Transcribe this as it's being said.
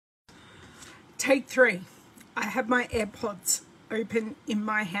Take 3. I have my AirPods open in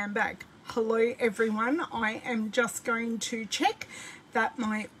my handbag. Hello everyone, I am just going to check that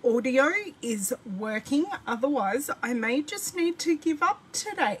my audio is working, otherwise I may just need to give up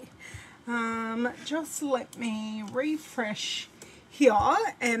today. Just let me refresh here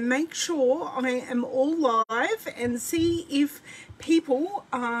and make sure I am all live and see if people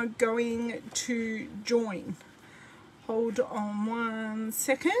are going to join. Hold on 1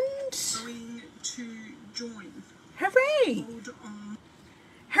 second. Going to join. Hooray! Hold on.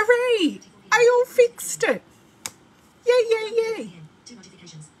 Hooray! I all fixed it. Yay, yay, yay.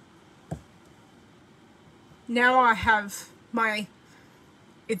 Now I have my,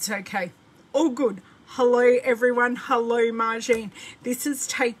 it's okay. All good. Hello everyone, hello Margine. This is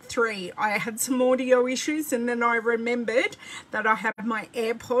take 3. I had some audio issues and then I remembered that I have my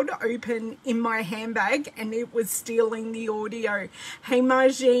AirPod open in my handbag and it was stealing the audio. Hey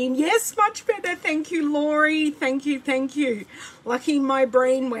Margine, yes, much better. Thank you, Laurie. Thank you, thank you. Lucky my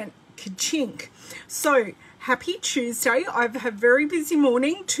brain went ka-chink. So, happy Tuesday. I've had a very busy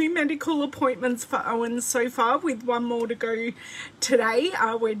morning, 2 medical appointments for Owen so far with 1 more to go today.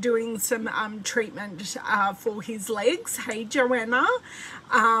 We're doing some treatment for his legs. Hey Joanna.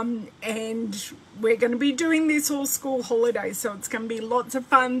 And we're going to be doing this all school holiday, so it's going to be lots of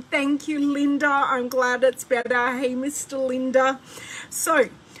fun. Thank you, Linda. I'm glad it's better. Hey Mr. Linda. So,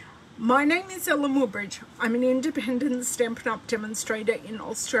 my name is Ellen Woodbridge. I'm an independent Stampin' Up! Demonstrator in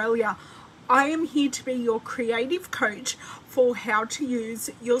Australia. I am here to be your creative coach for how to use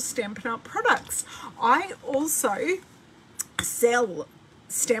your Stampin' Up! Products. I also sell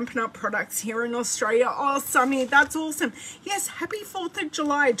Stampin' Up! Products here in Australia. Oh, Sunny, that's awesome. Yes, happy 4th of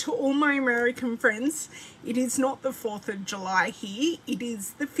July to all my American friends. It is not the 4th of July here. It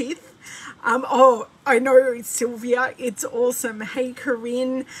is the 5th. Oh, I know, Sylvia. It's awesome. Hey,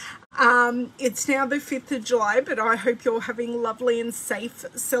 Corinne. It's now the 5th of July, but I hope you're having lovely and safe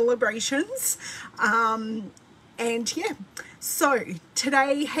celebrations. And yeah, so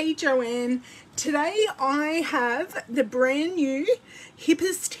today, hey Joanne, today I have the brand new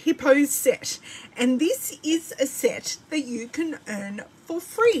Hippest Hippos set, and this is a set that you can earn for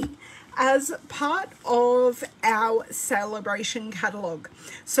free as part of our celebration catalogue.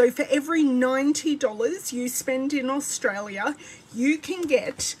 So for every $90 you spend in Australia, you can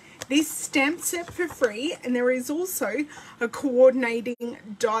get this stamp set for free, and there is also a coordinating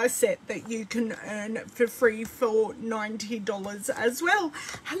die set that you can earn for free for $90 as well.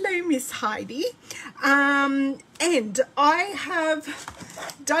 Hello, Miss Heidi. And I have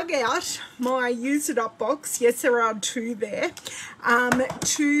dug out my use it up box. Yes, there are 2 there.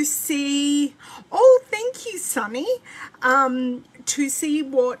 To see, oh, thank you, Sunny. To see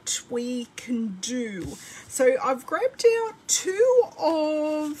what we can do. So I've grabbed out 2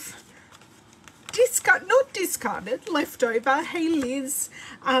 of not discarded, leftover, hey Liz,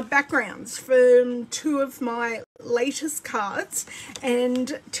 backgrounds from 2 of my latest cards,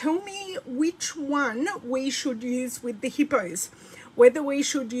 and tell me which one we should use with the hippos, whether we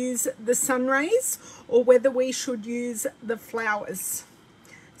should use the sun rays or whether we should use the flowers.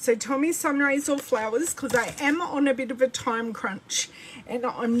 So tell me sun rays or flowers, because I am on a bit of a time crunch and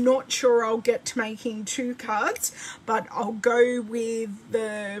I'm not sure I'll get to making 2 cards, but I'll go with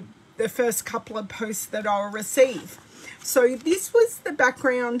the first couple of posts that I'll receive. So this was the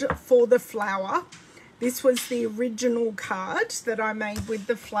background for the flower. This was the original card that I made with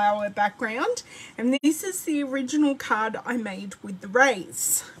the flower background, and this is the original card I made with the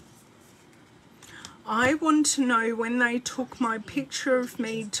rays. I want to know when they took my picture of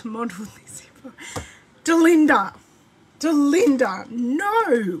me to model this. Delinda,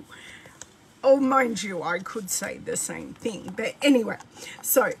 no. Oh, mind you, I could say the same thing, but anyway,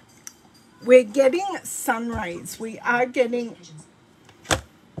 so we're getting sun rays. We are getting,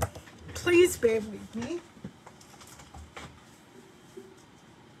 please bear with me.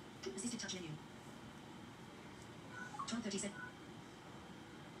 Assisted touch menu. 12:37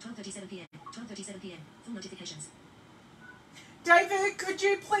 p.m. 12:37 p.m. Full notifications. David, could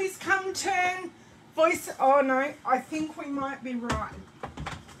you please come turn voice? Oh no, I think we might be right.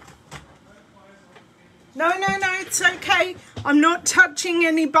 No, it's okay. I'm not touching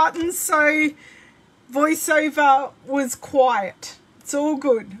any buttons, so voiceover was quiet. It's all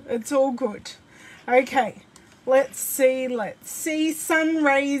good. It's all good. Okay, let's see. Sun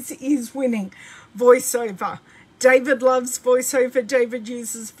rays is winning. Voiceover. David loves voiceover. David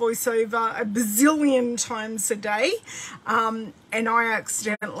uses voiceover a bazillion times a day, and I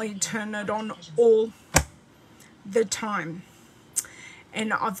accidentally turn it on all the time.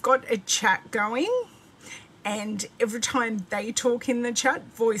 And I've got a chat going, and every time they talk in the chat,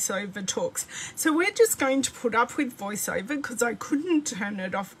 VoiceOver talks. So we're just going to put up with VoiceOver because I couldn't turn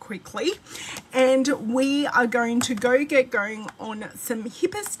it off quickly, and we are going to get going on some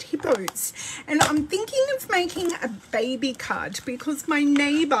Hippest Hippos. And I'm thinking of making a baby card because my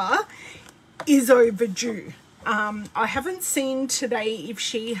neighbour is overdue. I haven't seen today if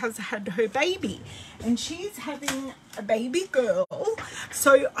she has had her baby, and she's having a baby girl,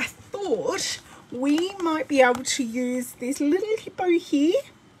 so I thought we might be able to use this little hippo here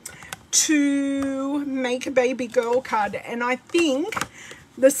to make a baby girl card, and I think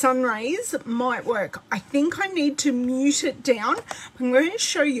the sun rays might work. I think I need to mute it down. I'm going to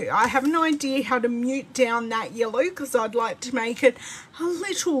show you. I have no idea how to mute down that yellow because I'd like to make it a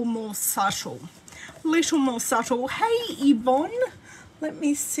little more subtle. Hey Yvonne, let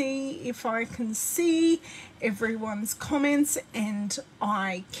me see if I can see everyone's comments, and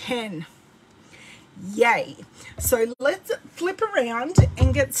I can. Yay. So let's flip around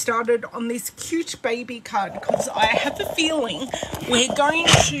and get started on this cute baby card, because I have a feeling we're going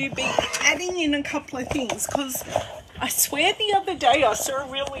to be adding in a couple of things, because I swear the other day I saw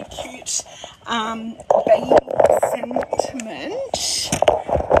a really cute baby sentiment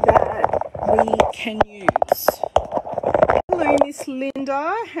that we can use. Hello Miss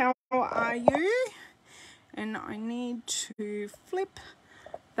Linda, how are you? And I need to flip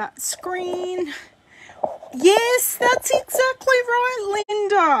that screen. Yes, that's exactly right,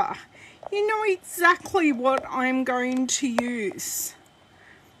 Linda. You know exactly what I'm going to use.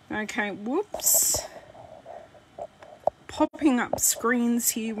 Okay, whoops. Popping up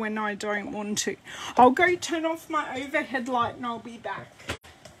screens here when I don't want to. I'll go turn off my overhead light and I'll be back.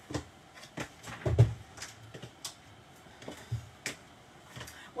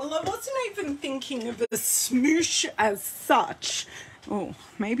 Well, I wasn't even thinking of a smoosh as such. Oh,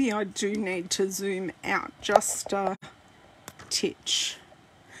 maybe I do need to zoom out just a titch.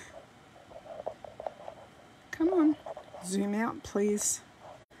 Come on, zoom out, please.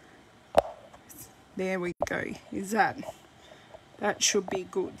 There we go. That should be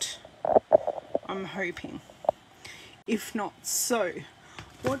good. I'm hoping. If not, so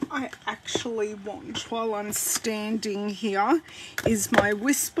what I actually want while I'm standing here is my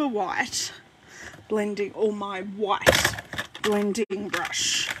Whisper White blending, or my white blending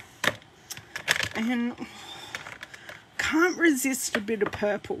brush, and can't resist a bit of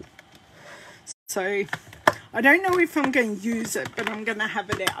purple. So I don't know if I'm going to use it, but I'm going to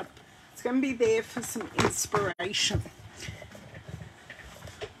have it out. It's going to be there for some inspiration.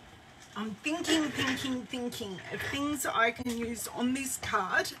 I'm thinking of things I can use on this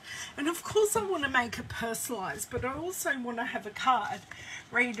card, and of course I want to make it personalised, but I also want to have a card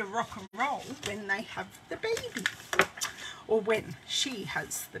ready to rock and roll when they have the baby, or when she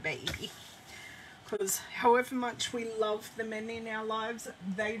has the baby, because however much we love the men in our lives,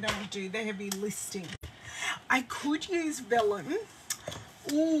 they don't do the heavy lifting. I could use vellum.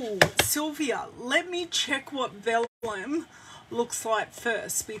 Ooh, Sylvia, let me check what vellum looks like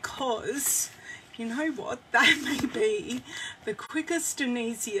first, because you know what, that may be the quickest and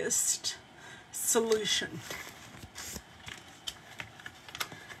easiest solution.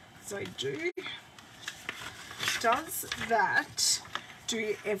 So does that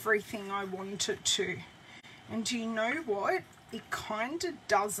do everything I want it to? And do you know what, it kind of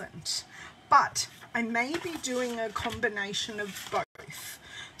doesn't, but I may be doing a combination of both.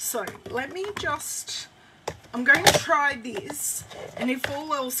 So let me just, I'm going to try this, and if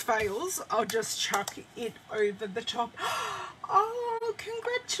all else fails, I'll just chuck it over the top. Oh,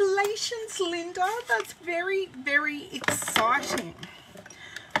 congratulations, Linda. That's very, very exciting.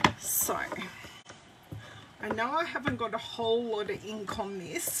 So, I know I haven't got a whole lot of ink on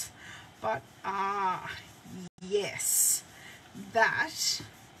this, but yes, that,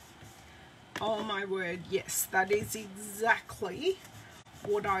 oh my word, yes, that is exactly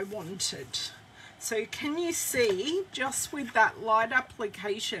what I wanted. So can you see, just with that light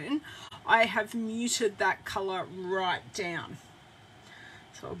application, I have muted that color right down.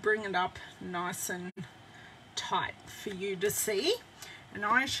 So I'll bring it up nice and tight for you to see, and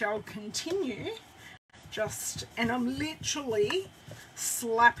I shall continue just, and I'm literally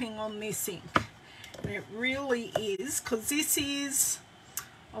slapping on this ink, and it really is, because this is,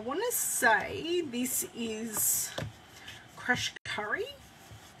 I want to say this is crushed curry,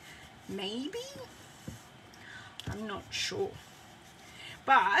 maybe, I'm not sure,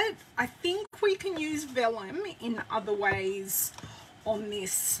 but I think we can use vellum in other ways on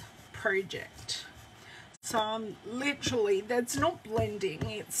this project. So I'm literally, that's not blending,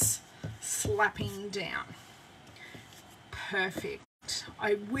 it's slapping down. Perfect.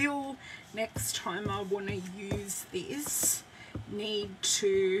 I will, next time I want to use this, need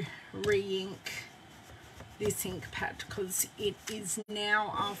to re-ink this ink pad, because it is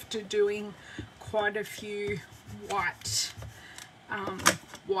now, after doing quite a few white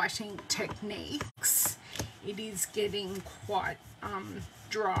ink techniques, it is getting quite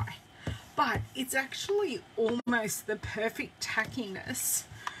dry. But it's actually almost the perfect tackiness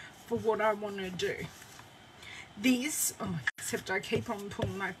for what I want to do. This, except I keep on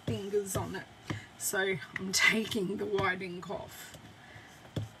putting my fingers on it, so I'm taking the white ink off.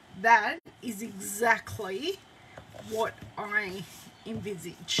 That is exactly what I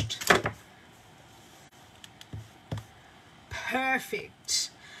envisaged.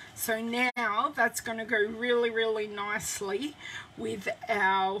 Perfect. So now that's going to go really, really nicely with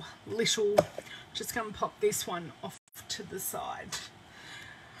our little, just going to pop this one off to the side,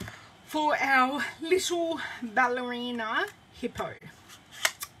 for our little ballerina hippo.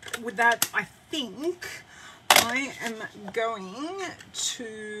 With that, I think I am going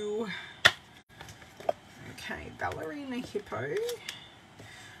to, okay, ballerina hippo.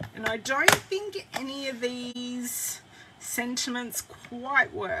 And I don't think any of these sentiments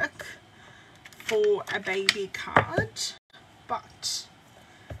quite work for a baby card, but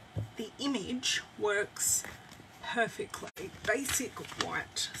the image works perfectly. Basic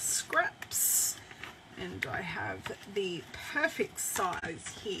white scraps, and I have the perfect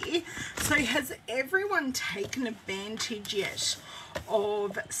size here. So has everyone taken advantage yet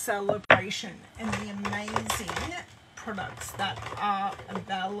of Celebration and the amazing products that are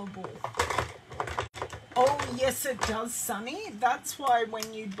available? Oh yes, it does, Sunny. That's why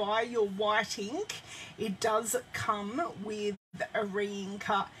when you buy your white ink, it does come with a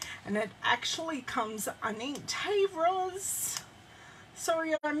re-inker, and it actually comes uninked. Hey Roz,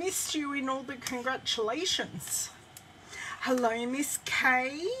 sorry I missed you in all the congratulations. Hello Miss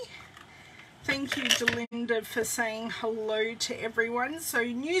Kay. Thank you Delinda for saying hello to everyone. So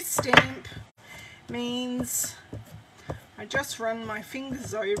new stamp means I just run my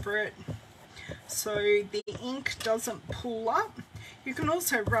fingers over it so the ink doesn't pull up. You can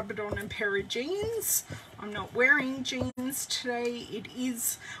also rub it on a pair of jeans. I'm not wearing jeans today. It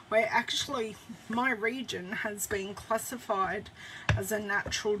is where actually my region has been classified as a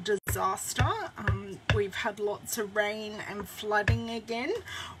natural disaster. We've had lots of rain and flooding again.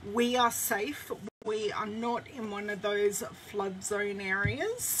 We are safe. We are not in one of those flood zone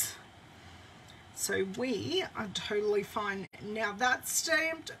areas. So we are totally fine. Now that's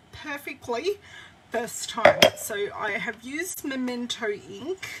stamped perfectly first time. So I have used Memento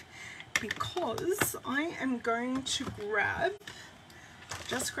ink because I am going to grab,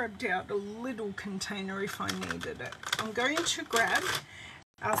 just grabbed out a little container if I needed it. I'm going to grab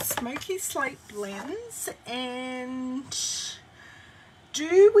our Smoky Slate blends, and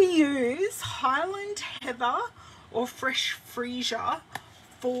do we use Highland Heather or Fresh Freesia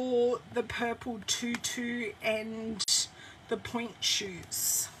for the purple tutu and the point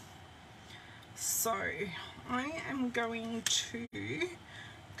shoes? So I am going to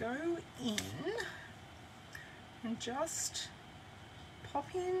go in and just pop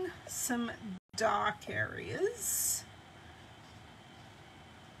in some dark areas.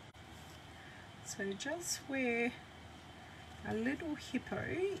 So just where a little hippo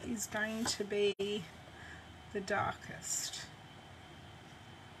is going to be the darkest.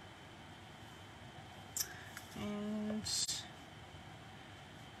 And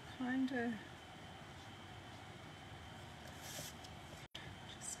kind of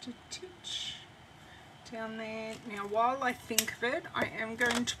just a titch down there. Now while I think of it, I am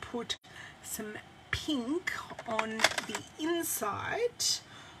going to put some pink on the inside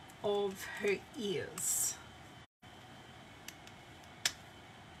of her ears.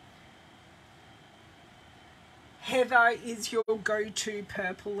 Heather is your go-to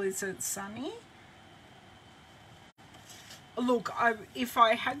purple, is it, Sunny? Look, if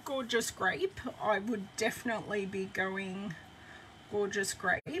I had Gorgeous Grape, I would definitely be going Gorgeous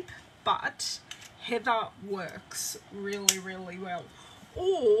Grape, but Heather works really, really well.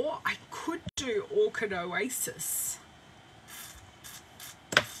 Or I could do Orchid Oasis,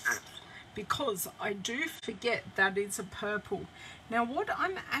 because I do forget that is a purple. Now what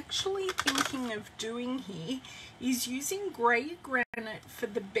I'm actually thinking of doing here is using grey granite for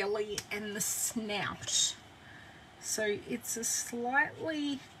the belly and the snout. So it's a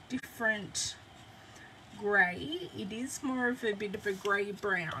slightly different grey. It is more of a bit of a grey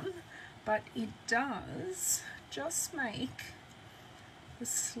brown, but it does just make the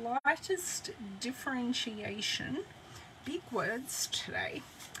slightest differentiation, big words today,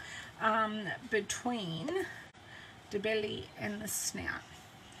 between the belly and the snout.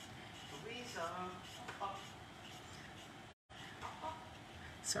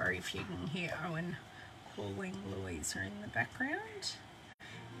 Sorry if you can hear Owen calling Louisa in the background.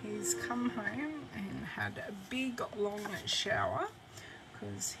 He's come home and had a big long shower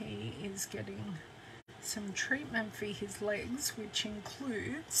because he is getting some treatment for his legs, which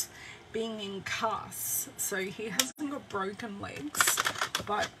includes being in casts. So he hasn't got broken legs,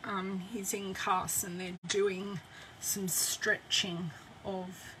 but he's in casts and they're doing some stretching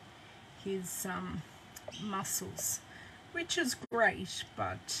of his muscles, which is great.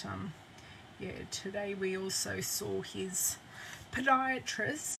 But yeah, today we also saw his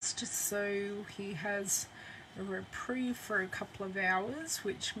podiatrist, so he has a reprieve for a couple of hours,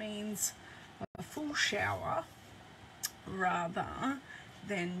 which means a full shower rather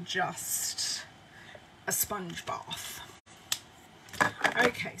than just a sponge bath.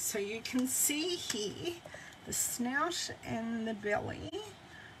 Okay, so you can see here the snout and the belly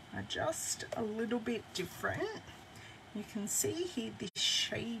are just a little bit different. You can see here this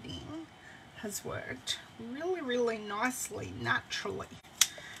shading has worked really nicely naturally.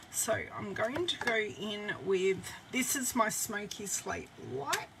 So I'm going to go in with, this is my Smoky Slate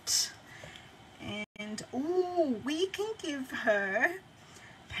Light, and oh, we can give her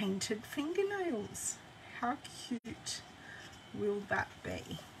painted fingernails. How cute will that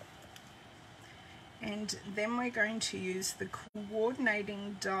be? And then we're going to use the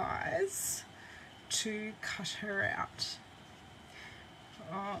coordinating dies to cut her out.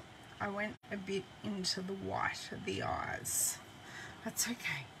 Oh, I went a bit into the white of the eyes. That's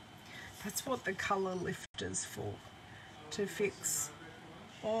okay. That's what the colour lifter's for, to fix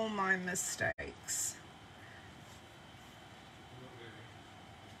all my mistakes.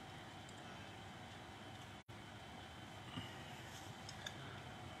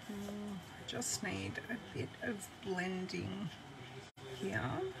 I just need a bit of blending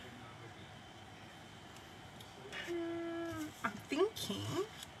here. I'm thinking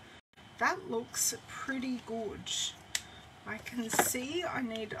that looks pretty good. I can see I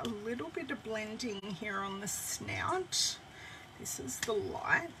need a little bit of blending here on the snout. This is the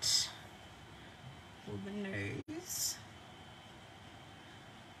light for the nose.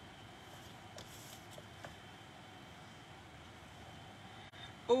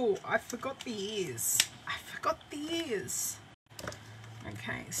 Oh, I forgot the ears. I forgot the ears.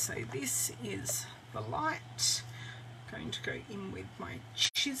 Okay, so this is the light. I'm going to go in with my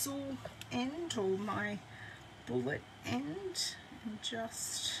chisel end or my bullet end and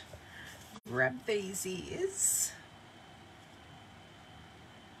just grab these ears,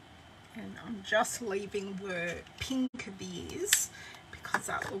 and I'm just leaving the pink of the ears because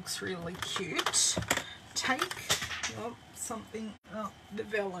that looks really cute. Take something, oh, the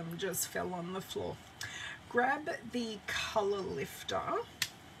vellum just fell on the floor. Grab the colour lifter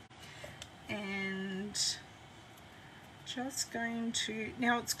and just going to,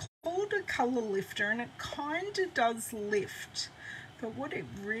 now it's called a colour lifter and it kind of does lift, but what it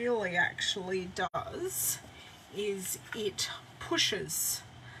really actually does is it pushes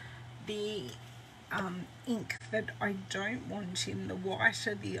the ink that I don't want in the white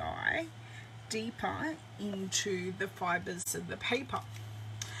of the eye deeper into the fibres of the paper.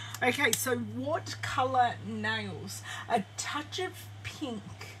 Okay, so what colour nails? A touch of pink.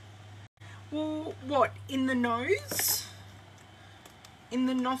 Well, what, in the nose? In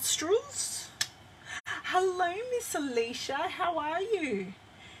the nostrils? Hello, Miss Alicia, how are you?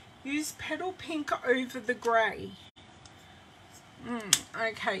 Use petal pink over the grey.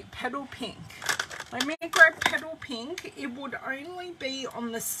 Okay, petal pink. Let me grab petal pink. It would only be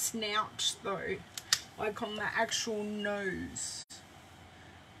on the snout though, like on the actual nose.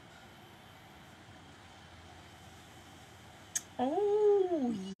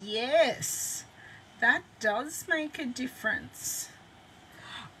 Oh, yes, that does make a difference.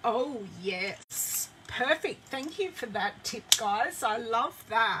 Oh, yes. Perfect. Thank you for that tip, guys. I love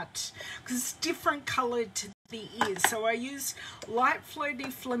that because it's different coloured to the ears. So I use light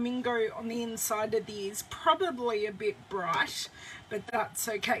floaty flamingo on the inside of the ears, probably a bit bright, but that's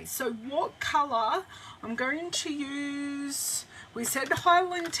okay. So what colour? I'm going to use, we said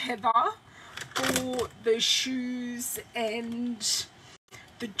Highland Heather for the shoes and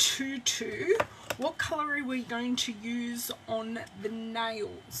the tutu. What colour are we going to use on the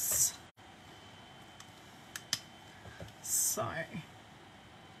nails? So,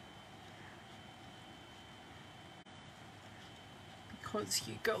 because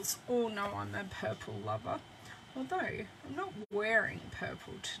you girls all know I'm a purple lover, although I'm not wearing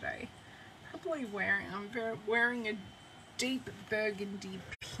purple today. Probably I'm wearing a deep burgundy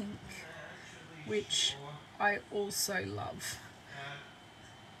pink, which I also love.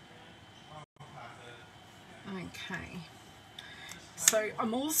 Okay, so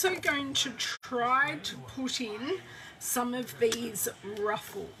I'm also going to try to put in some of these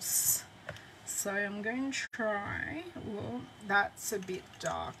ruffles. So I'm going to try, well, that's a bit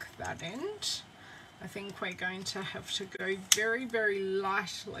dark, that end. I think we're going to have to go very, very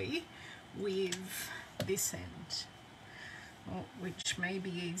lightly with this end, well, which may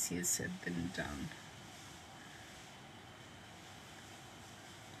be easier said than done.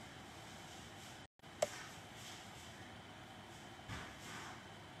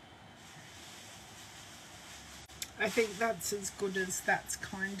 I think that's as good as that's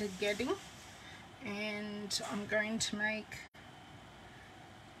kind of getting. And I'm going to make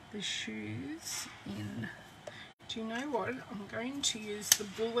the shoes in, do you know what, I'm going to use the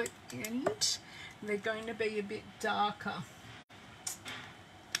bullet end. They're going to be a bit darker.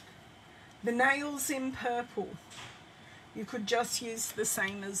 The nails in purple, you could just use the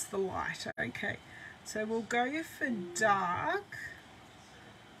same as the light. Okay, so we'll go for dark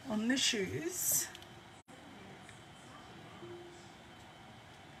on the shoes.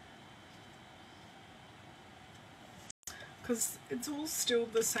 Because it's all still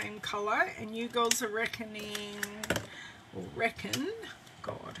the same colour, and you girls are reckoning, or reckon,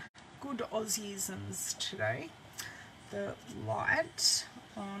 God, good Aussiesms today, the light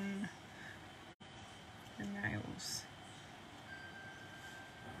on the nails.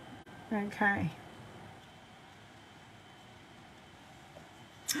 Okay.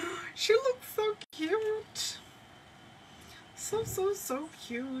 She looks so cute. So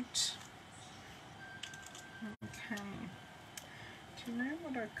cute. Okay. Do you know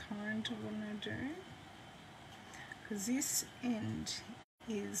what I kind of want to do? Because this end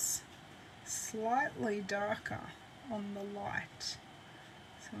is slightly darker on the light.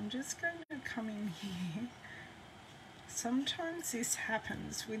 So I'm just going to come in here. Sometimes this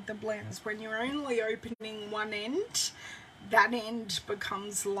happens with the blends. When you're only opening one end, that end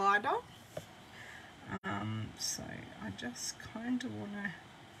becomes lighter. So I just kind of want to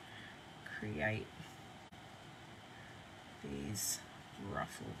create these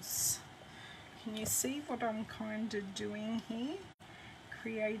ruffles. Can you see what I'm kind of doing here?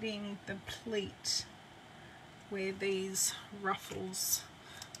 Creating the pleat where these ruffles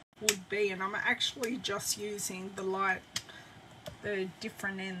would be, and I'm actually just using the light, the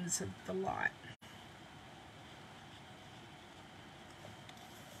different ends of the light.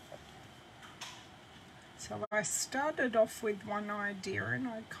 So I started off with one idea and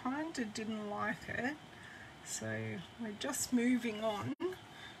I kind of didn't like it. So we're just moving on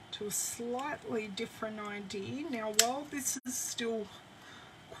to a slightly different idea. Now, while this is still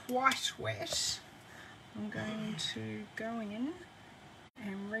quite wet, I'm going to go in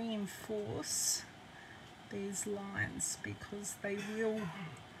and reinforce these lines because they will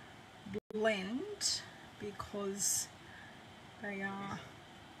blend, because they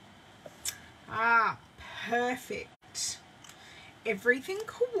are perfect. Everything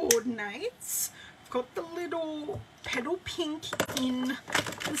coordinates. I've got the little petal pink in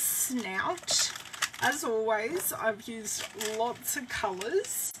the snout. As always, I've used lots of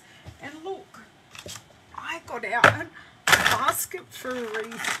colours. And look, I got out a basket for a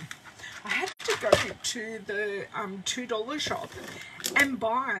reason. I had to go to the $2 shop and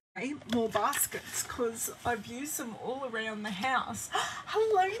buy more baskets because I've used them all around the house.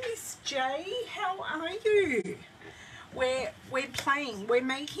 Hello, Miss J. How are you? We're playing. We're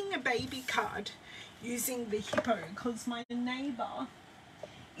making a baby card using the Hippo because my neighbour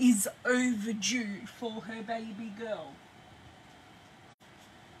is overdue for her baby girl.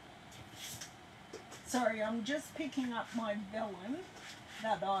 Sorry, I'm just picking up my vellum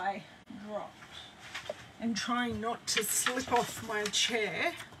that I dropped and trying not to slip off my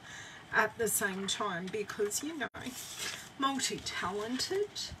chair at the same time because, you know, multi-talented.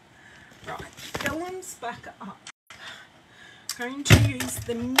 Right, vellum's back up. Going to use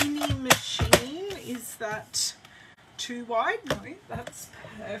the mini machine. Is that too wide? No, that's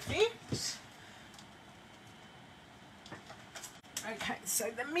perfect. Okay,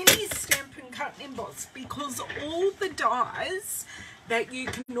 so the mini Stampin' Cut and Emboss, because all the dies that you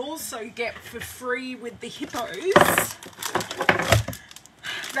can also get for free with the Hippos,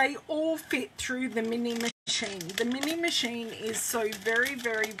 they all fit through the mini machine. The mini machine is so very,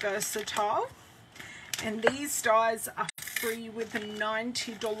 very versatile, and these dies are free with a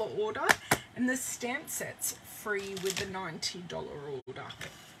 $90 order, and the stamp set's free with a $90 order.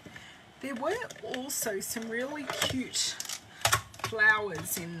 There were also some really cute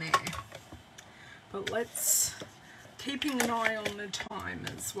flowers in there, but let's keeping an eye on the time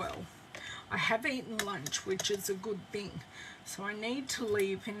as well. I have eaten lunch, which is a good thing, so I need to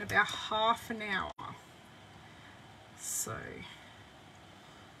leave in about half an hour. So,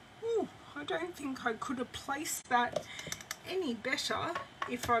 ooh, I don't think I could have placed that any better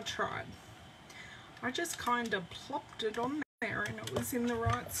if I tried. I just kind of plopped it on there and it was in the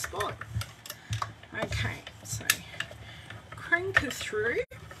right spot. Okay, so crank her through,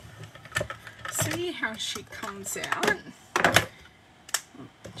 see how she comes out.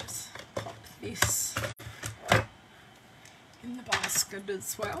 Just pop this in the basket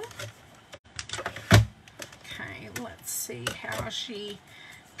as well. Okay, let's see how she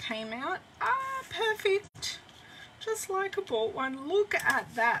came out. Ah, perfect. Just like I bought one. Look at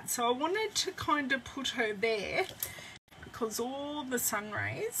that. So I wanted to kind of put her there because all the sun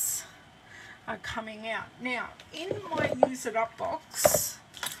rays are coming out. Now, in my use it up box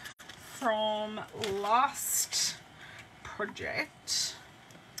from last project,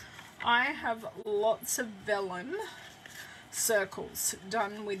 I have lots of vellum circles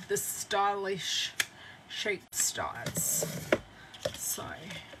done with the stylish sheep styles. So,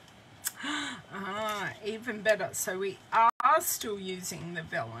 even better. So we are still using the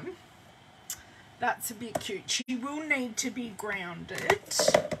vellum. That's a bit cute. She will need to be grounded.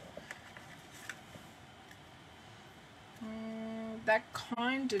 That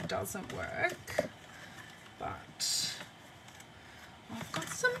kind of doesn't work, but I've got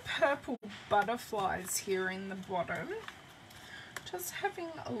some purple butterflies here in the bottom. Just having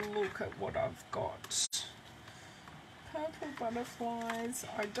a look at what I've got. Purple butterflies.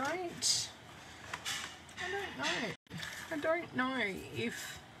 I don't know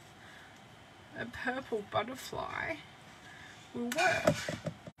if a purple butterfly will work.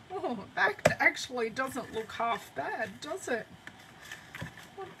 Oh, that actually doesn't look half bad, does it?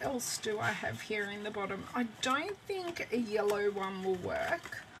 What else do I have here in the bottom? I don't think a yellow one will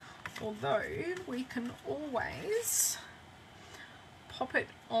work, although we can always pop it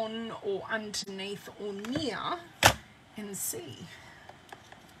on or underneath or near and see.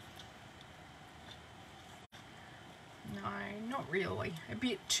 No, not really. A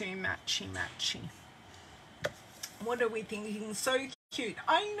bit too matchy. What are we thinking? So cute.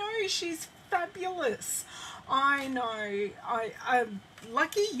 I know, she's fabulous. I know. I'm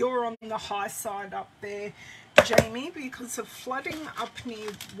lucky you're on the high side up there, Jamie, because the flooding up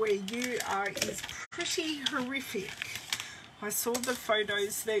near where you are is pretty horrific. I saw the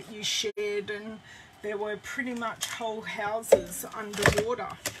photos that you shared and there were pretty much whole houses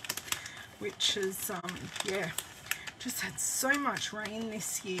underwater, which is, yeah, just had so much rain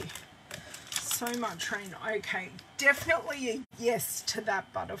this year. So much rain. Okay, definitely a yes to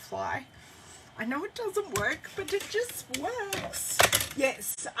that butterfly. I know it doesn't work, but it just works.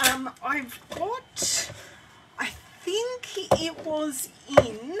 Yes, I've got, I think it was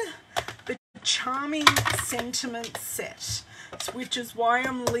in the Charming Sentiment set, which is why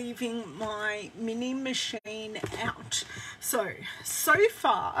I'm leaving my mini machine out. So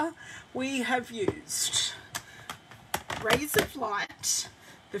far we have used Rays of Light,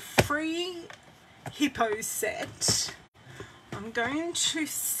 the free Hippo set. I'm going to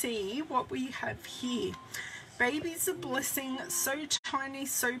see what we have here. Baby's a blessing, so tiny,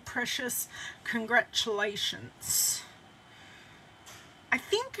 so precious, congratulations. I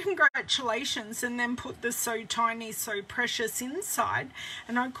think congratulations and then put the so tiny, so precious inside,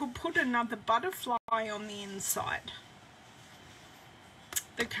 and I could put another butterfly on the inside.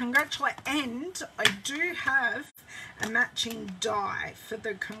 The congratulate, and I do have a matching die for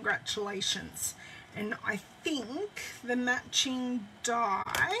the congratulations, and I think the matching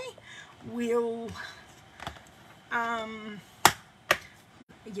die will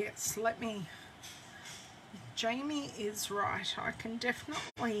yes, let me, Jamie is right, I can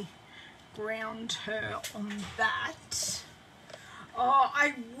definitely ground her on that. Oh,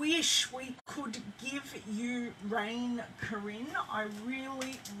 I wish we could give you rain, Corinne. I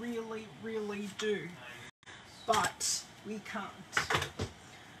really, really, really do. But we can't,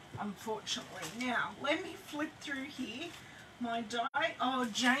 unfortunately. Now, let me flip through here. My die. Oh,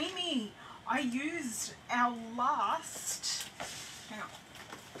 Jamie, I used our last. Now,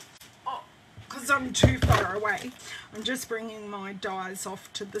 oh, because I'm too far away. I'm just bringing my dies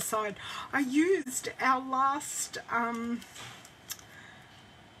off to the side. I used our last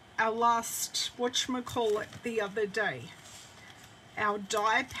whatchamacallit the other day, our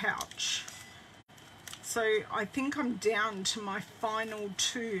die pouch. So I think I'm down to my final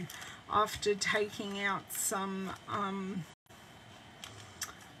two after taking out some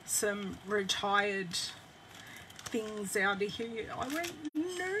retired things out of here. I went,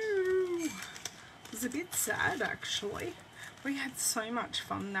 no. It was a bit sad actually. We had so much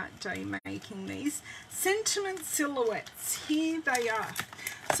fun that day making these sentiment silhouettes. Here they are.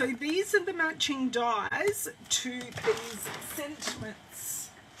 So these are the matching dies to these sentiments.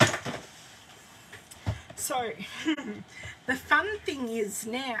 So the fun thing is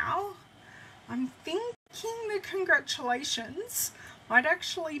now, I'm thinking the congratulations might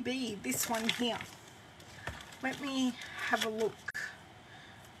actually be this one here. Let me have a look.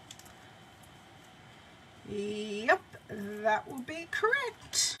 Yep, that will be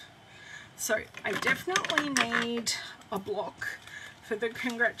correct. So I definitely need a block for the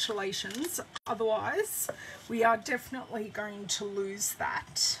congratulations, otherwise we are definitely going to lose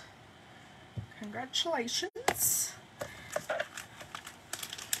that. Congratulations.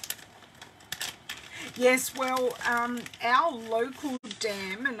 Yes, well, our local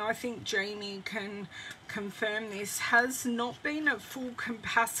dam, and I think Jamie can confirm this, has not been at full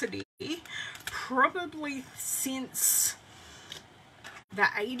capacity probably since the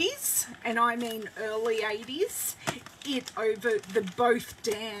 80s, and I mean early 80s. It over the both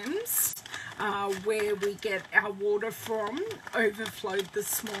dams where we get our water from overflowed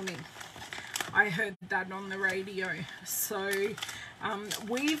this morning. I heard that on the radio. So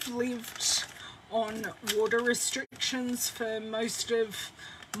we've lived on water restrictions for most of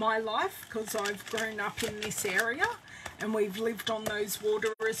my life because I've grown up in this area, and we've lived on those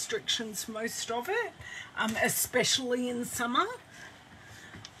water restrictions most of it, especially in summer.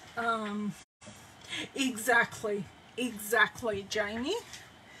 Exactly, Jamie.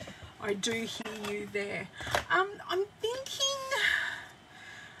 I do hear you there. I'm thinking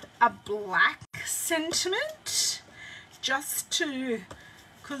a black sentiment, just to,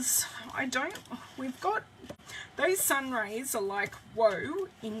 because we've got those sun rays are like, whoa,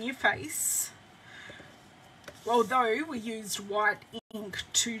 in your face. Although we used white ink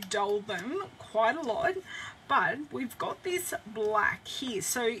to dull them quite a lot, but we've got this black here.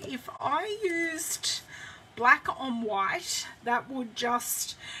 So if I used black on white, that would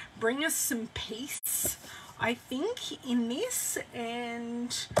just bring us some peace, I think, in this.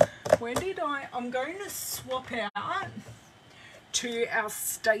 And where did I'm going to swap out to our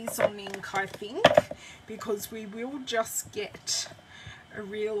stays on ink, I think, because we will just get a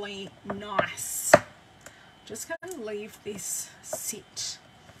really nice, just going to leave this sit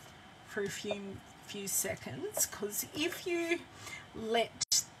for a few seconds, because if you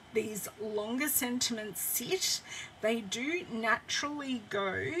let these longer sentiments sit, they do naturally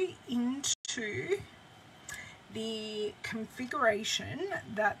go into the configuration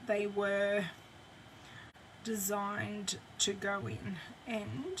that they were designed to go in,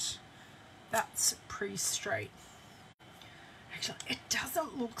 and that's pretty straight. Actually, it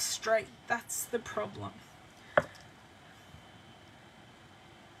doesn't look straight, that's the problem.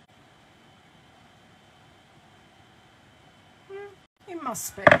 It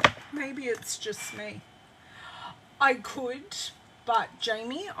must be. Maybe it's just me. I could, but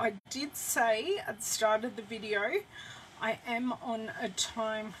Jamie, I did say at the start of the video, I am on a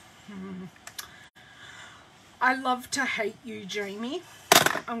time. I love to hate you, Jamie.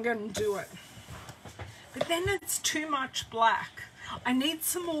 I'm going to do it. But then it's too much black. I need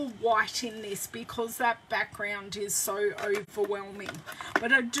some more white in this because that background is so overwhelming.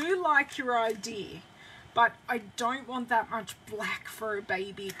 But I do like your idea. But I don't want that much black for a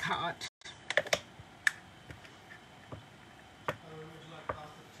baby card.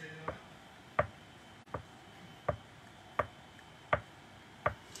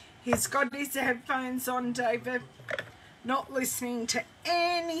 He's got his headphones on, David. Not listening to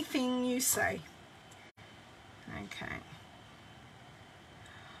anything you say. Okay.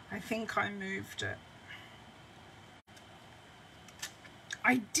 I think I moved it.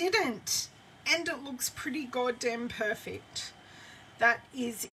 I didn't. And it looks pretty goddamn perfect. That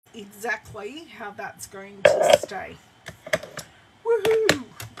is exactly how that's going to stay. Woohoo!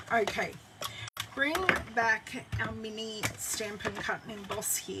 Okay. Bring back our mini Stampin' Cut and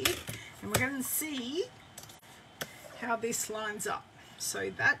Emboss here, and we're going to see how this lines up.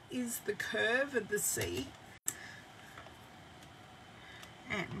 So that is the curve of the C,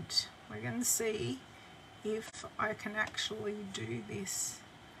 and we're going to see if I can actually do this.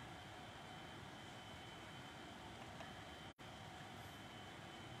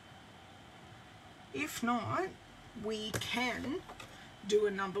 If not, we can do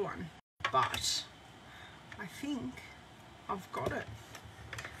another one. But I think I've got it.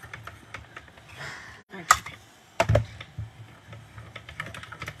 Okay.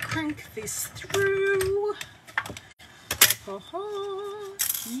 Crank this through.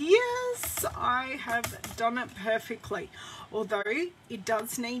 Yes, I have done it perfectly. Although it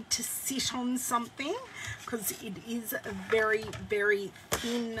does need to sit on something because it is a very, very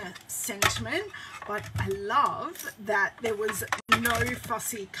thin sentiment. But I love that there was no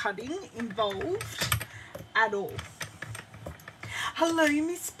fussy cutting involved at all. Hello,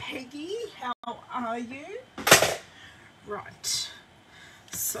 Miss Peggy. How are you? Right.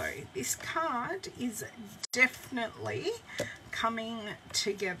 So this card is definitely coming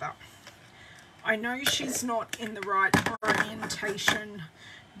together. I know she's not in the right orientation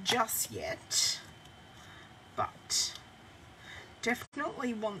just yet, but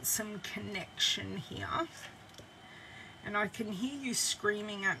definitely want some connection here. And I can hear you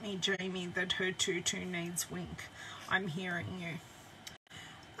screaming at me, Jamie, that her tutu needs wink. I'm hearing you.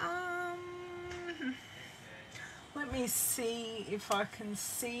 Let me see if I can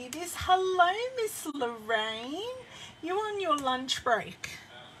see this. Hello, Miss Lorraine. You on your lunch break?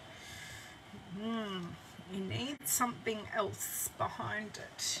 You need something else behind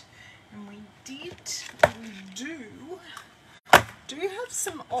it. And we do have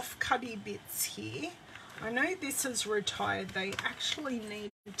some off-cutty bits here. I know this is retired. They actually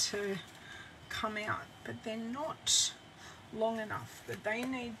need to come out, but they're not long enough. But they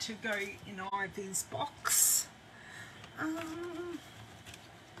need to go in Ivy's box.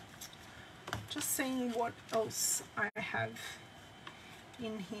 Just seeing what else I have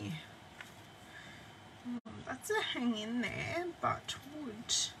in here. That's a hang in there, but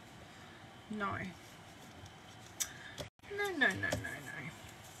wood. No. No.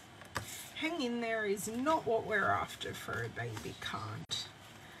 Hang in there is not what we're after for a baby card.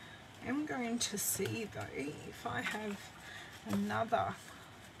 I'm going to see though if I have another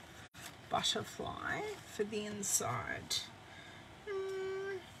butterfly for the inside.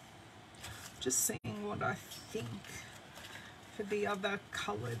 Just seeing what I think for the other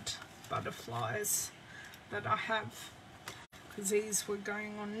coloured butterflies that I have, because these were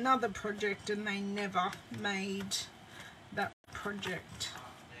going on another project and they never made that project.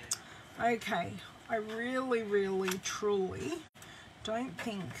 Okay, I really truly don't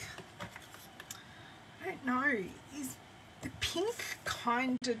know, is the pink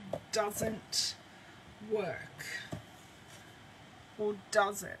kind of doesn't work, or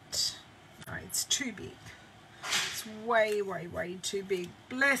does it? No, it's too big. It's way too big.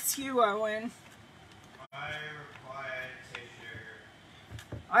 Bless you, Owen.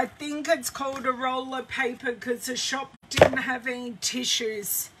 I think it's called a roller paper because the shop didn't have any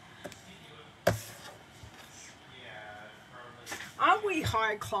tissues. Aren't we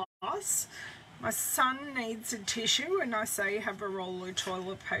high class? My son needs a tissue and I say have a roll of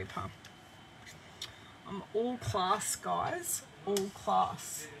toilet paper. I'm all class, guys. All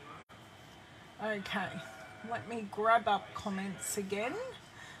class. Okay, let me grab up comments again.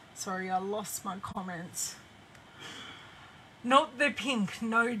 Sorry, I lost my comments. Not the pink,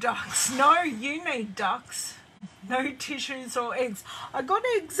 no ducks. No, you need ducks. No tissues or eggs. I got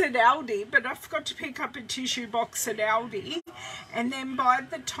eggs at Aldi, but I forgot to pick up a tissue box at Aldi. And then by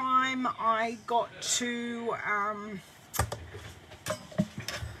the time I got to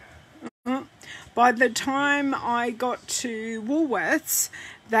Woolworths,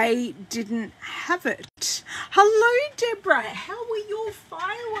 they didn't have it. Hello, Deborah. How were your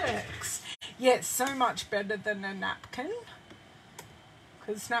fireworks? Yes, so much better than a napkin,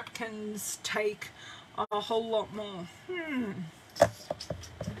 because napkins take a whole lot more.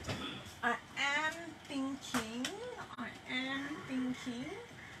 I am thinking,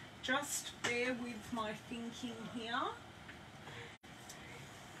 just bear with my thinking here.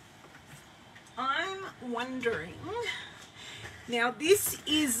 I'm wondering, now this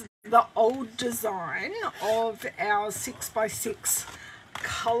is the old design of our 6x6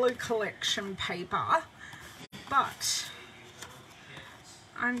 colour collection paper, but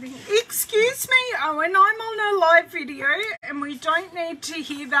I'm thinking, excuse me, Owen, I'm on a live video and we don't need to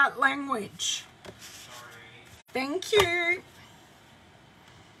hear that language. Thank you.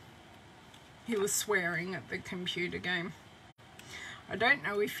 He was swearing at the computer game. I don't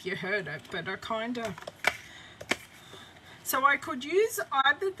know if you heard it, but I kind of... So I could use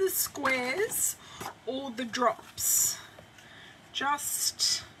either the squares or the drops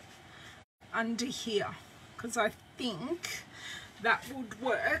just under here, because I think that would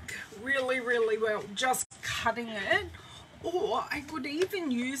work really well, just cutting it. Or I could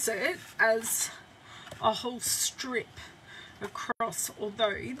even use it as a whole strip across,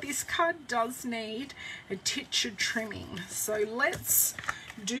 although this card does need a titch of trimming. So let's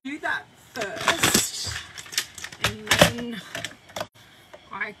do that first, and then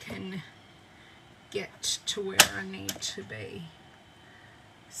I can get to where I need to be.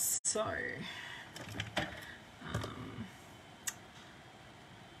 So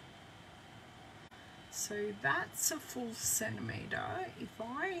that's a full centimetre. If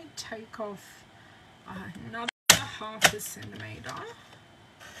I take off another 1/2 centimetre,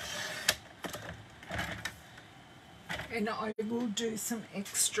 and I will do some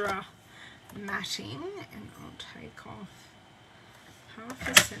extra matting, and I'll take off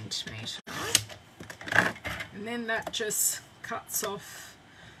 1/2 centimetre, and then that just cuts off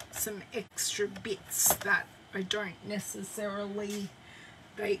some extra bits that I don't necessarily,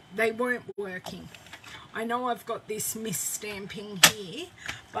 they weren't working. I know I've got this mis-stamping here,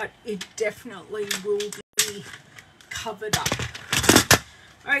 but it definitely will be covered up.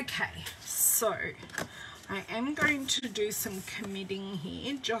 Okay, so I am going to do some committing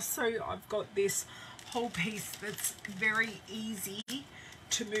here, just so I've got this whole piece that's very easy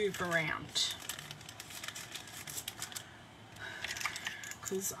to move around.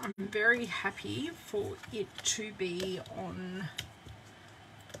 Because I'm very happy for it to be on.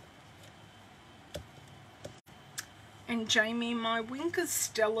 And Jamie, my Winker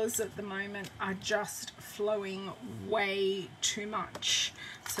Stellas at the moment are just flowing way too much.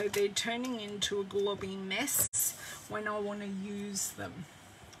 So they're turning into a globby mess when I want to use them.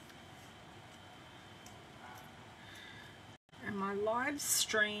 And my live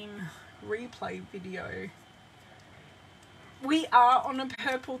stream replay video, we are on a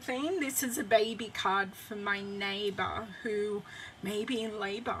purple theme. This is a baby card for my neighbour who may be in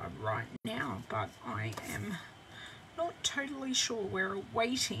labour right now, but I am not totally sure. We're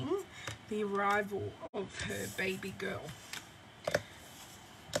awaiting the arrival of her baby girl.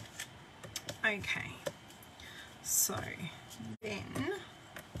 Okay, so then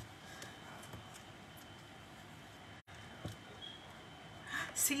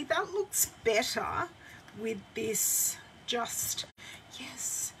see, that looks better with this just,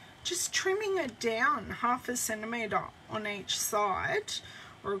 yes, just trimming it down 1/2 centimetre on each side,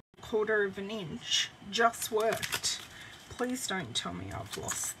 or 1/4 inch, just worked. Please don't tell me I've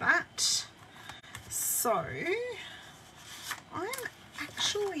lost that. So I'm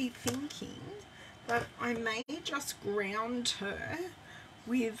actually thinking that I may just ground her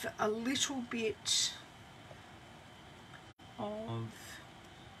with a little bit of,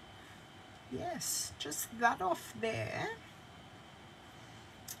 yes, just that off there.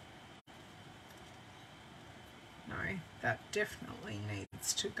 No, that definitely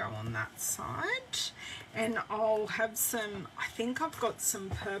needs to go on that side. And I'll have some, I think I've got some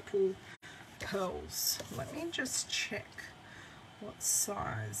purple pearls. Let me just check what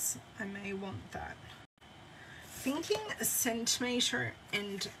size I may want that. Thinking 1.5 centimetres.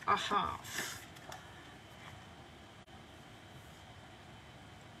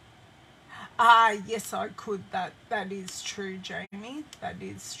 Ah, yes, I could. That is true, Jamie. That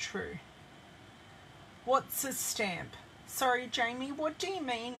is true. What's a stamp? Sorry, Jamie, what do you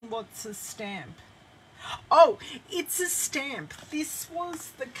mean, what's a stamp? Oh, it's a stamp. This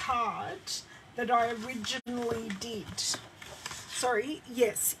was the card that I originally did. Sorry,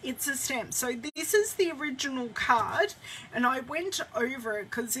 yes, it's a stamp. So this is the original card, and I went over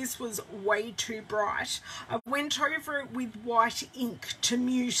it because this was way too bright. I went over it with white ink to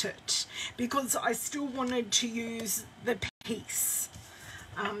mute it because I still wanted to use the piece.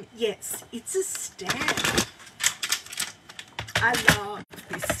 Yes, it's a stamp. I love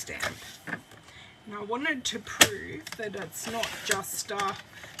this stamp. And I wanted to prove that it's not just a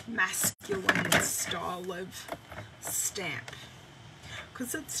masculine style of stamp,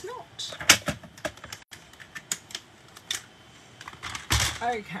 because it's not.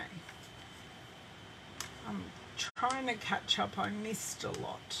 Okay. I'm trying to catch up. I missed a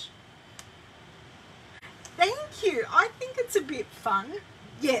lot. Thank you. I think it's a bit fun.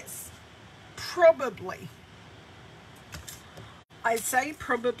 Yes, probably. I say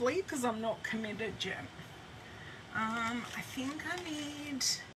probably because I'm not committed yet. I think I need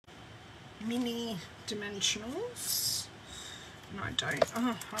mini dimensionals. And I don't.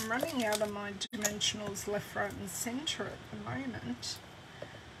 Oh, I'm running out of my dimensionals left, right and centre at the moment.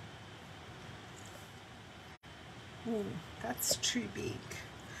 Ooh, that's too big.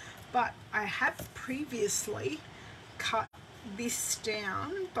 But I have previously cut this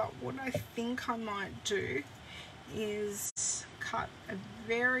down, but what I think I might do is cut a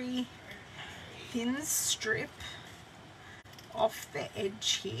very thin strip off the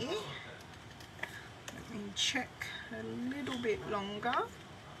edge here. Let me check a little bit longer.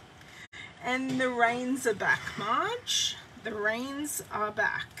 And the reins are back, Marge. The reins are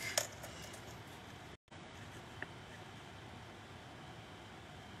back.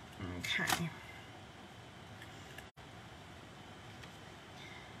 Okay.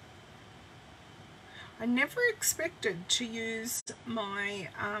 I never expected to use my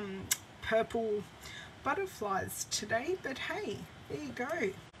purple butterflies today, but hey, there you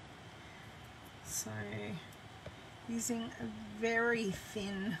go. So using a very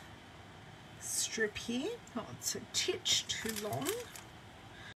thin strip here. Oh, it's a titch too long,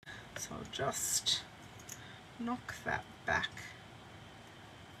 so I'll just knock that back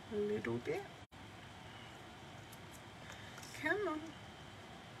a little bit. Come on.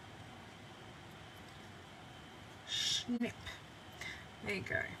 Snip. There you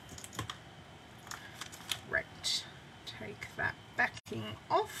go. Right. Take that backing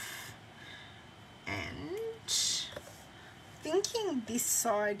off, and thinking this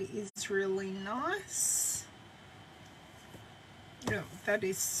side is really nice. Yeah, that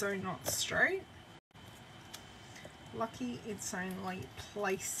is so not straight. Lucky it's only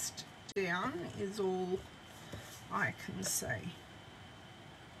placed down is all I can say.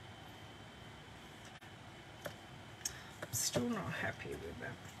 I'm still not happy with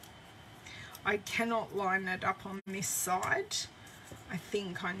it. I cannot line it up on this side. I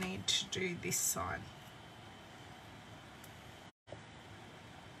think I need to do this side.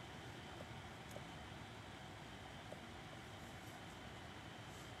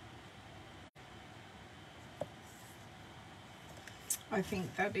 I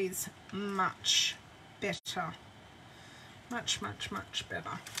think that is much better. Much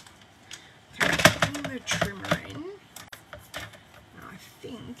better. Okay, putting the trimmer in. I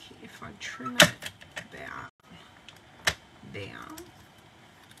think if I trim it about there,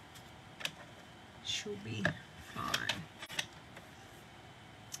 she'll be fine.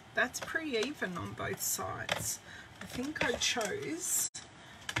 That's pretty even on both sides. I think I chose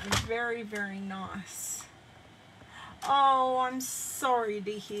a very, very nice. Oh, I'm sorry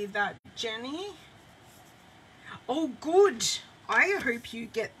to hear that, Jenny. Oh, good. I hope you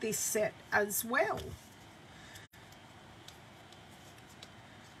get this set as well.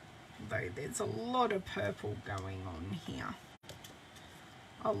 Though there's a lot of purple going on here.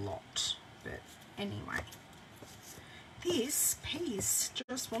 A lot. But anyway. This piece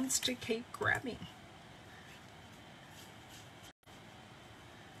just wants to keep grabbing.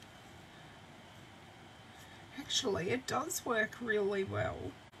 Actually, it does work really well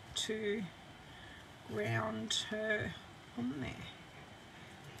to round her on there.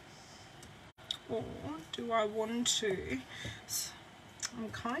 Or do I want to? I'm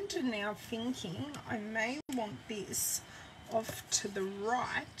kind of now thinking I may want this off to the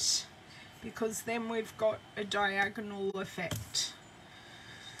right, because then we've got a diagonal effect.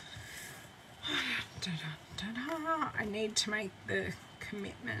 I need to make the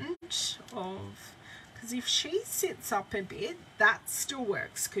commitment of, because if she sits up a bit, that still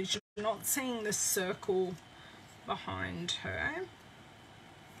works, because you're not seeing the circle behind her.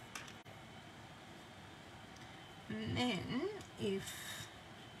 And then if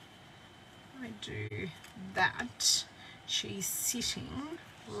I do that, she's sitting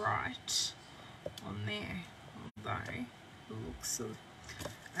right on there, although it looks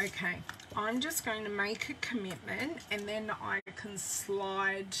okay. I'm just going to make a commitment, and then I can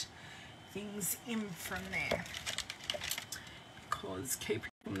slide things in from there, because keep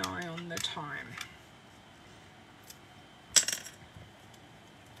an eye on the time.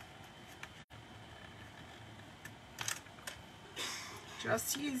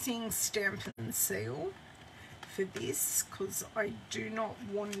 Just using Stampin' Seal for this, because I do not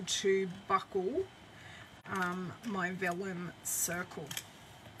want to buckle my vellum circle.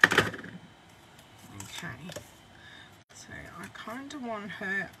 Okay, so I kind of want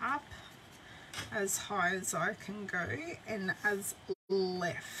her up as high as I can go, and as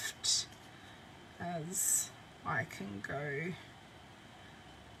left as I can go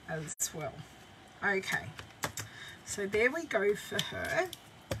as well. Okay, so there we go for her.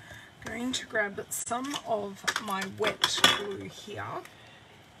 Going to grab some of my wet glue here.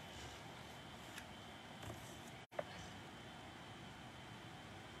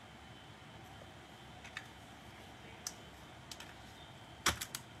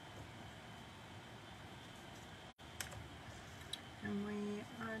 And we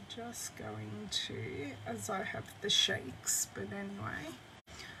are just going to, as I have the shakes, but anyway,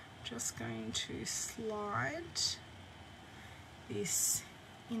 just going to slide this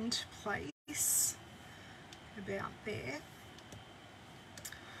into place about there.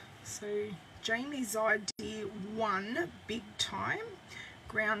 So Jamie's idea one, big time,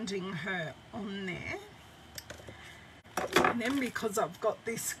 grounding her on there. And then because I've got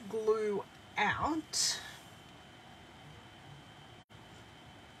this glue out,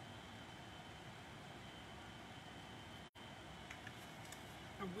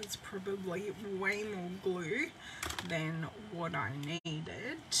 it was probably way more glue than what I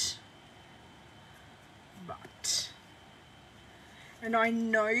needed, but, and I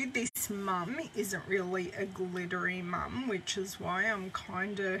know this mum isn't really a glittery mum, which is why I'm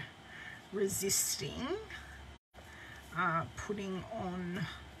kind of resisting putting on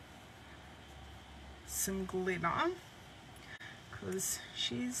some glitter, because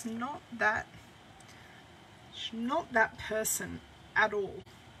she's not that person at all.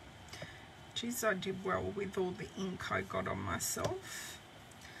 Geez, I did well with all the ink I got on myself.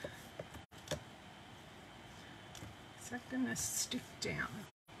 Is that gonna stick down?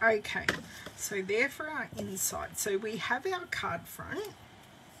 Okay, so there for our inside. So we have our card front,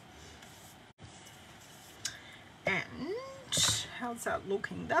 and how's that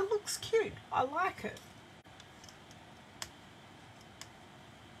looking? That looks cute. I like it.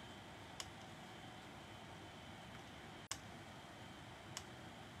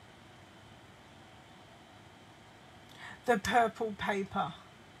 The purple paper.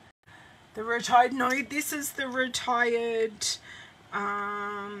 The retired, no, this is the retired,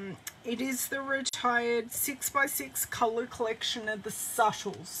 it is the retired 6x6 colour collection of the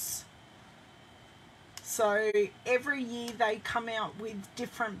subtles. So every year they come out with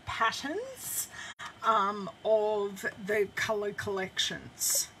different patterns of the colour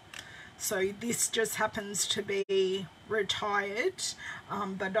collections. So this just happens to be retired,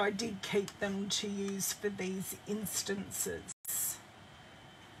 but I did keep them to use for these instances.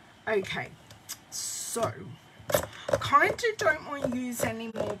 Okay, so kind of don't want to use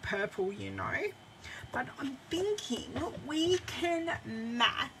any more purple, you know, but I'm thinking we can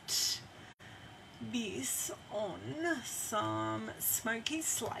matte this on some smoky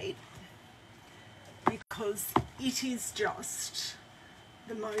slate, because it is just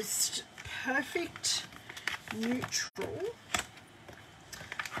the most perfect neutral.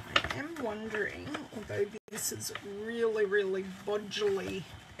 I am wondering, although this is really bodgily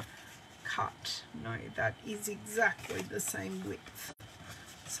cut, no, that is exactly the same width,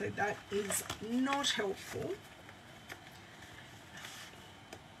 so that is not helpful.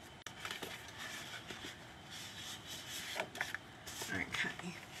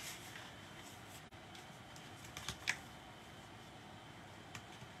 Okay.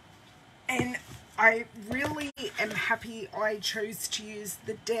 And I really am happy I chose to use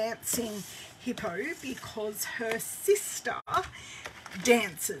the dancing hippo, because her sister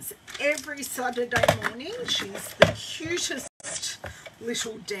dances every Saturday morning. She's the cutest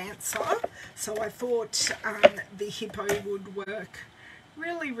little dancer, so I thought the hippo would work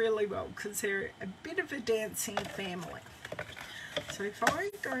really well, because they're a bit of a dancing family. So if I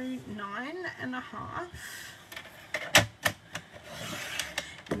go 9.5,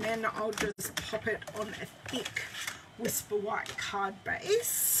 and then I'll just pop it on a thick Whisper White card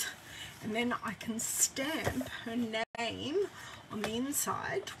base, and then I can stamp her name on the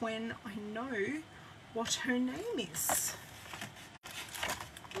inside when I know what her name is.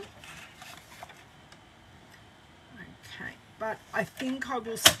 Okay, but I think I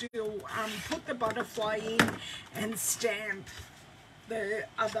will still put the butterfly in and stamp the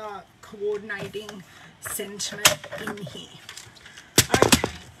other coordinating sentiment in here. Okay,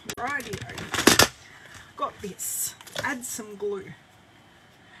 rightio. Got this. Add some glue.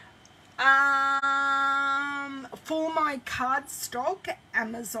 For my cardstock,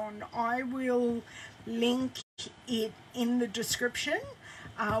 Amazon, I will link it in the description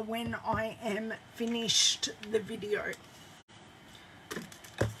when I am finished the video.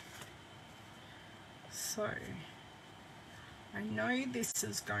 So I know this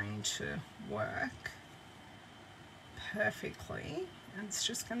is going to work perfectly. It's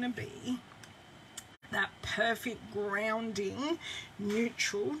just going to be that perfect grounding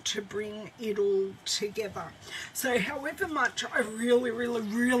neutral to bring it all together. So however much I really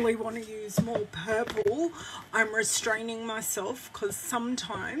want to use more purple, I'm restraining myself, because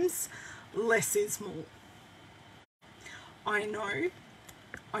sometimes less is more. I know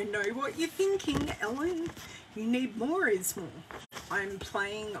what you're thinking, Ellen. You need more is more. I'm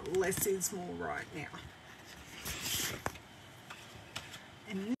playing less is more right now.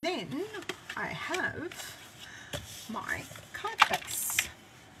 And then I have my card base.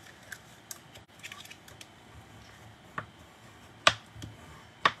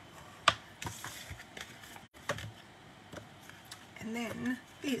 And then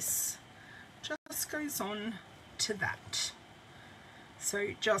this just goes on to that. So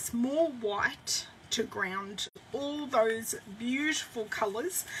just more white to ground all those beautiful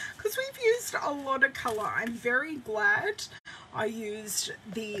colours, because we've used a lot of colour. I'm very glad I used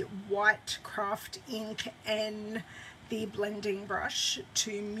the white craft ink and the blending brush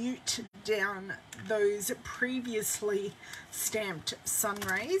to mute down those previously stamped sun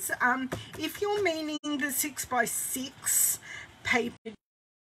rays. If you're meaning the 6x6 paper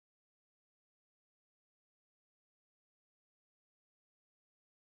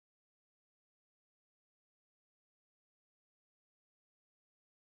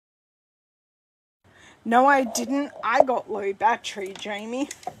No, I didn't. I got low battery, Jamie.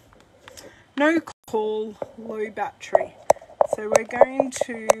 No call, low battery. So we're going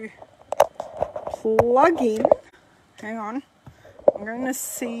to plug in. Hang on. I'm going to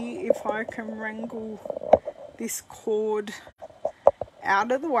see if I can wrangle this cord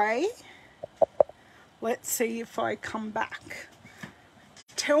out of the way. Let's see if I come back.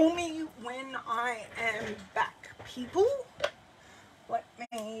 Tell me when I am back, people. Let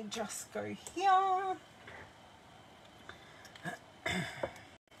me just go here.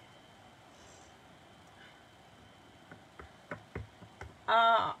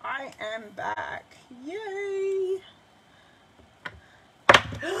 I am back. Yay!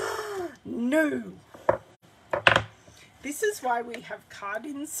 No! This is why we have card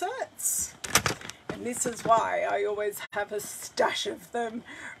inserts. And this is why I always have a stash of them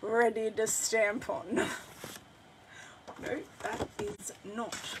ready to stamp on. No, that is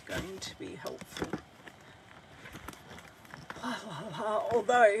not going to be helpful.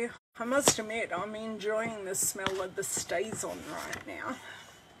 Although, I must admit, I'm enjoying the smell of the StazOn right now.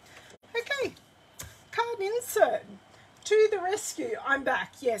 Okay, card insert. To the rescue. I'm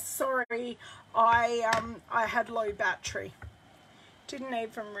back. Yes, sorry. I had low battery. Didn't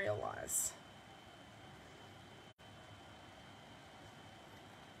even realise.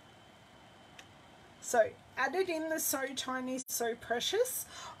 So, added in the So Tiny, So Precious.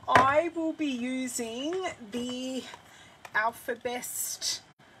 I will be using the alphabet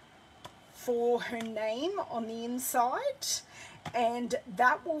for her name on the inside, and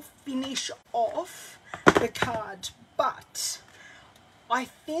that will finish off the card. But I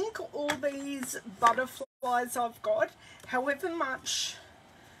think all these butterflies I've got, however much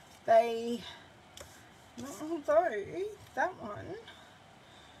they, although that one's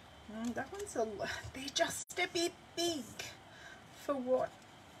they're just a bit big for what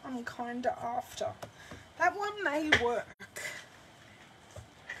I'm kind of after. That one may work.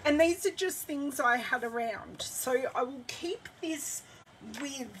 And these are just things I had around. So I will keep this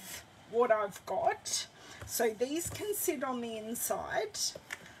with what I've got. So these can sit on the inside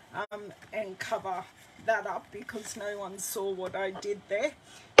and cover that up because no one saw what I did there.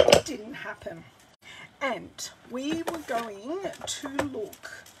 It didn't happen. And we were going to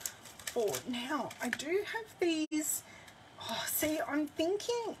look for, now I do have these, oh, see, I'm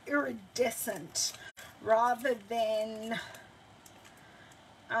thinking iridescent rather than,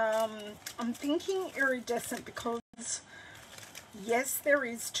 I'm thinking iridescent because yes, there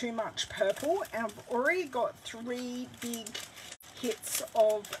is too much purple, and I've already got 3 big hits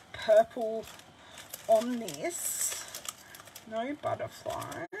of purple on this. No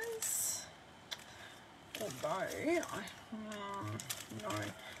butterflies. Although, no.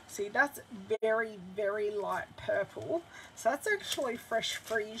 See, that's very, very light purple. So that's actually fresh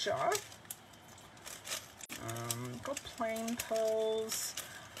freesia. Got plain pearls.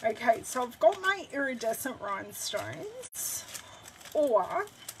 Okay, so I've got my iridescent rhinestones. Or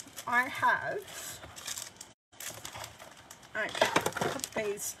I have, okay, put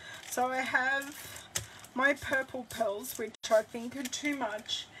these. So I have my purple pearls, which I think are too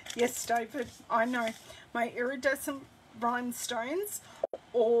much. Yes, David, I know. My iridescent rhinestones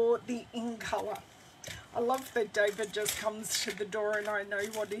or the in colour. I love that David just comes to the door and I know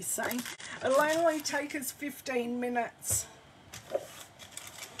what he's saying. It'll only take us 15 minutes.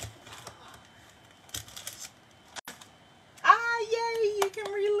 Yay, you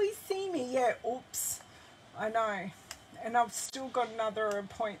can really see me. Yeah, oops. I know. And I've still got another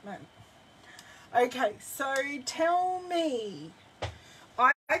appointment. Okay, so tell me.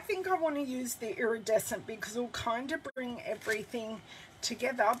 I think I want to use the iridescent because it'll kind of bring everything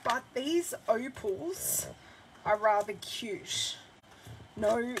together. But these opals are rather cute.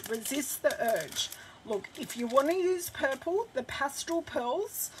 No, resist the urge. Look, if you want to use purple, the pastel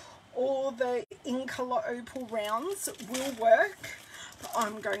pearls or the in colour opal rounds will work, but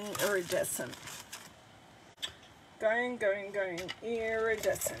I'm going iridescent. Going,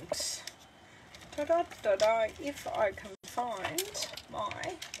 iridescent. Da-da-da-da, if I can find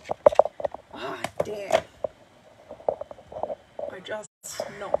my, damn. I just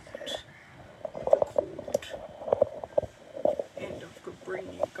knocked the cord. And I could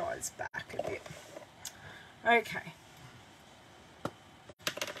bring you guys back a bit. Okay.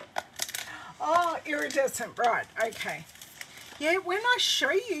 Oh, iridescent, right, okay. Yeah, when I show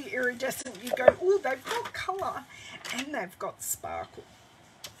you iridescent, you go, oh, they've got colour and they've got sparkle.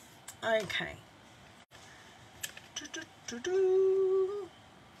 Okay.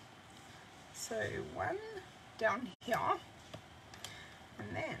 So one down here,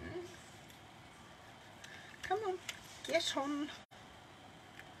 and then, come on, get on.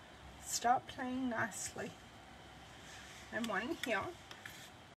 Let's start playing nicely. And one here.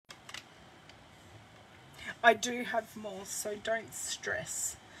 I do have more, so don't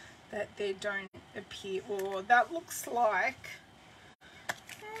stress that they don't appear. Or that looks like,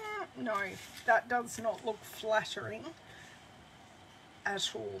 no, that does not look flattering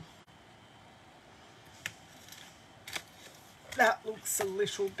at all. That looks a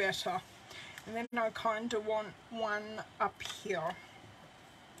little better. And then I kind of want one up here.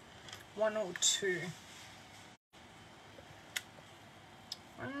 One or two.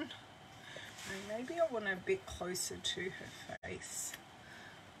 One. Maybe I want a bit closer to her face.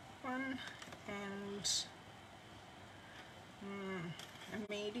 One and a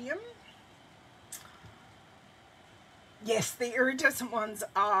medium. Yes, the iridescent ones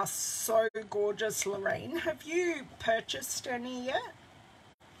are so gorgeous, Lorraine. Have you purchased any yet?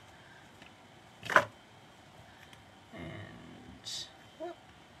 And whoop.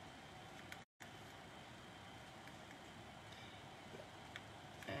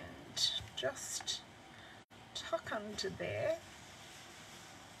 And just tuck under there.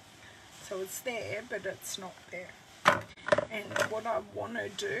 So it's there, but it's not there. And what I want to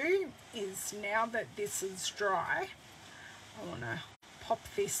do is, now that this is dry, I want to pop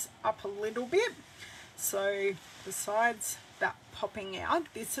this up a little bit. So besides that popping out,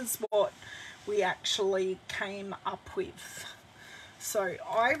 this is what we actually came up with. So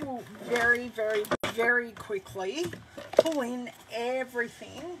I will very, very, very quickly pull in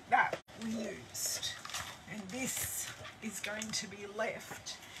everything that we used. And this is going to be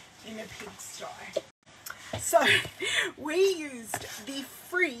left in a pigsty. So we used the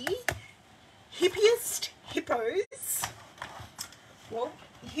free Hippest Hippos, well,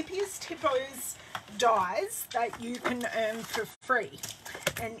 Hippest Hippos dies that you can earn for free.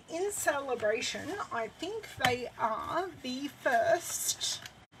 And in celebration, I think they are the first.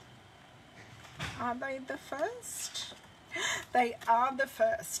 Are they the first? They are the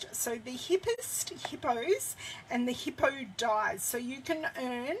first. So the Hippest Hippos and the Hippo dies. So you can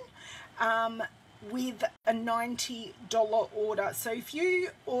earn with a $90 order. So if you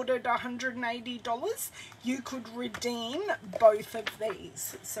ordered $180, you could redeem both of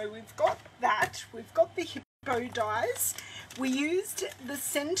these. So we've got that. We've got the Hippo dies. We used the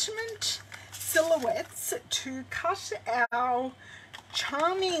sentiment silhouettes to cut our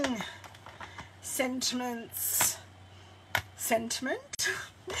charming sentiments.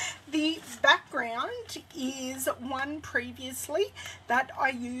 The background is one previously that I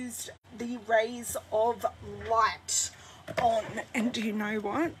used the rays of light on, and do you know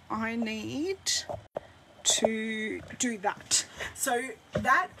what? I need to do that. So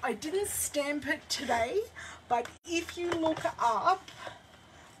that, I didn't stamp it today, but if you look up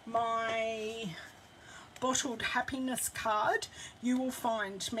my bottled happiness card, you will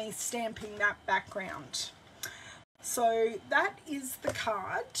find me stamping that background. So that is the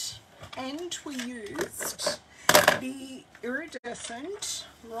card, and we used the iridescent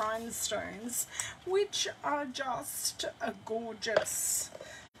rhinestones, which are just gorgeous.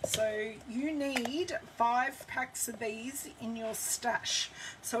 So you need 5 packs of these in your stash.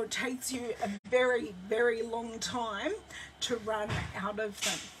 So it takes you a very, very long time to run out of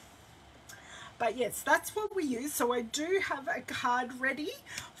them. But yes, that's what we use. So I do have a card ready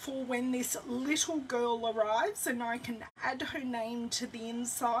for when this little girl arrives, and I can add her name to the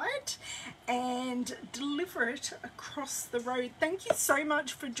inside and deliver it across the road. Thank you so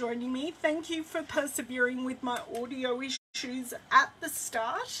much for joining me. Thank you for persevering with my audio issues at the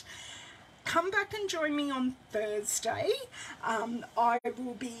start. Come back and join me on Thursday. I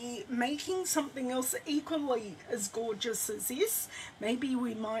will be making something else equally as gorgeous as this. Maybe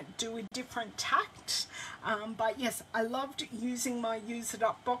we might do a different tact. But yes, I loved using my Use It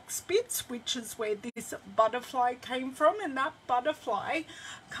Up box bits, which is where this butterfly came from. And that butterfly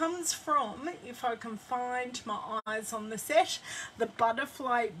comes from, if I can find my eyes on the set, the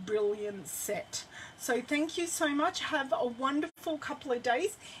Butterfly Brilliance set. So thank you so much. Have a wonderful couple of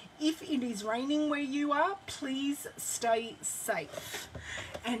days. If it is raining where you are, please stay safe.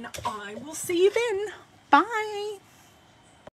 And I will see you then. Bye.